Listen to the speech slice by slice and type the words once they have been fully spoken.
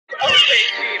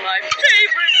be my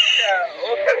favorite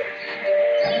show.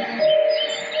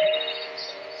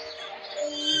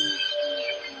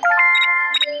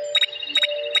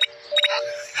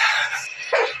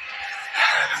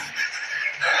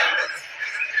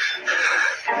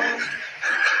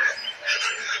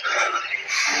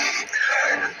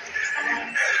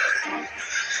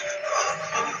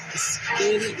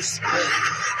 Scary spirit.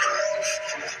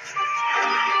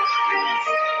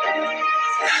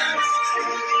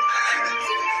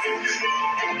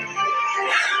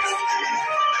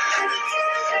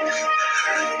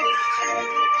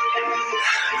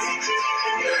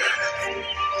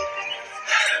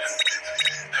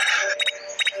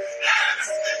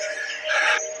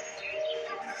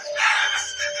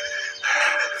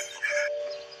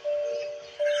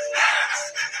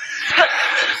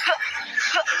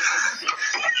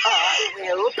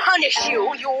 I will punish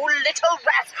you, you little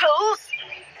rascals!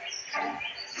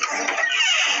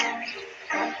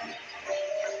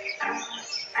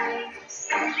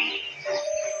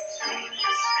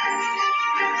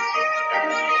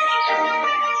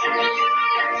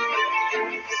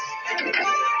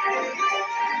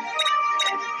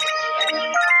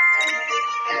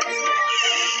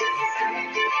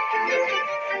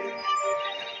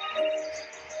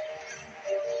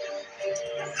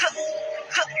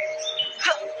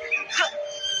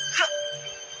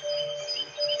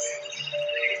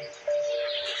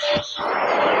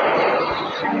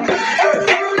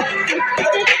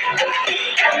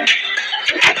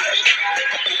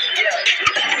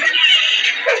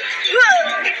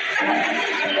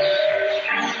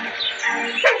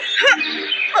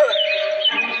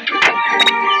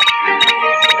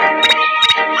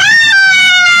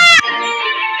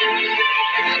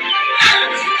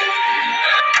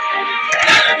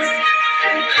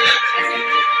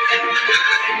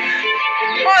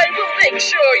 I will make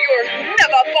sure you'll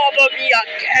never bother me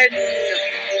again!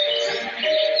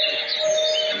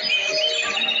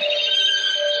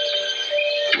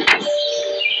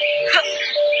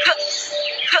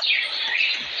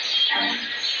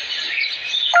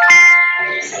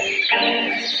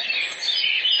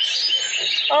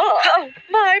 Oh,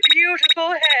 my beautiful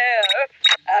hair!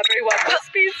 Everyone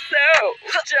must be so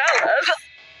jealous!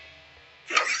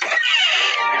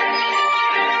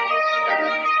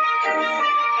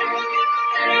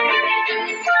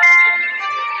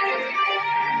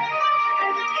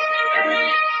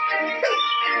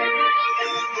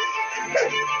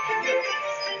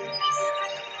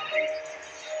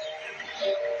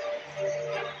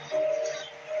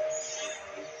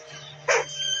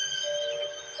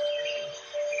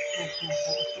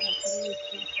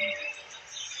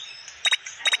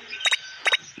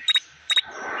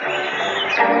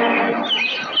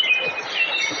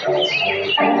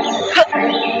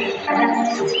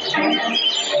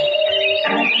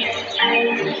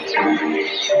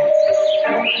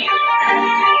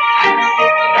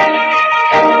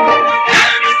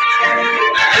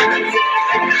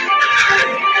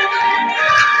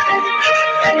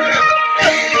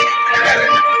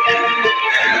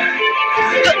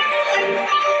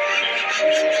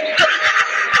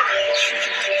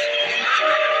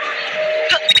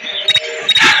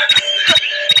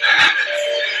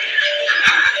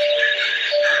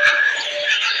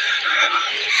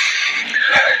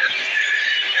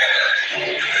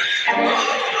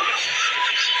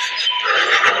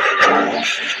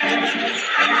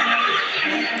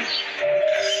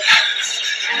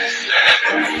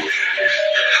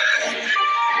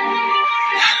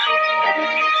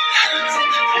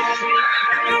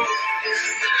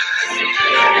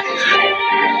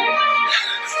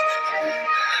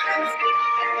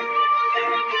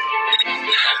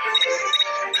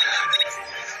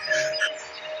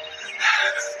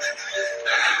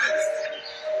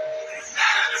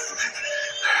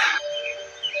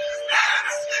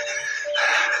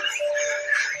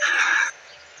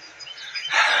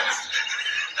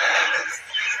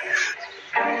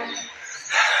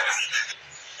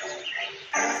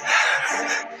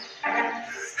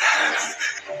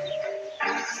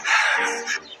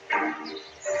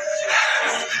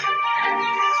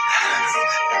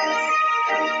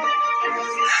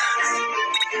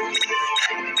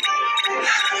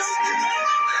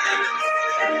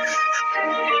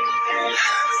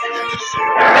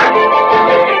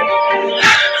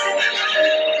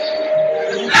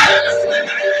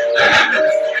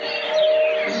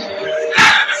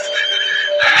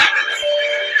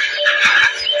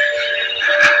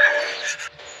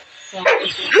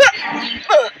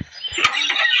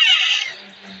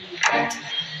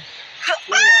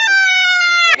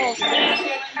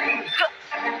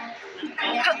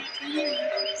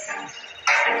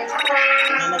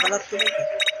 मैंने गलत तो नहीं किया।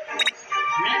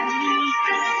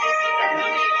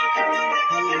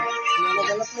 मैंने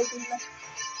गलत नहीं किया।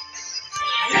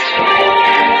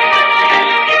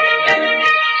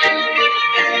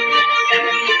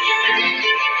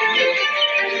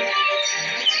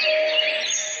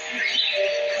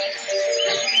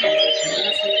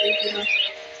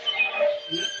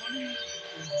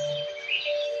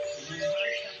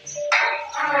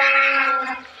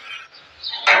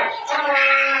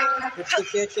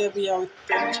 क्या भी आओ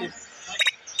तो अच्छे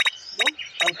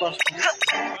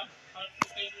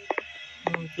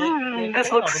This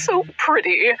looks so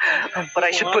pretty, but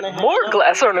I should put more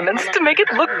glass ornaments to make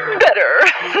it look better.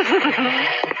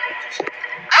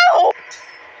 Ow!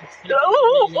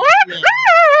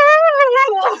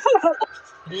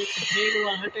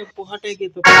 हटेगी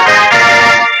तो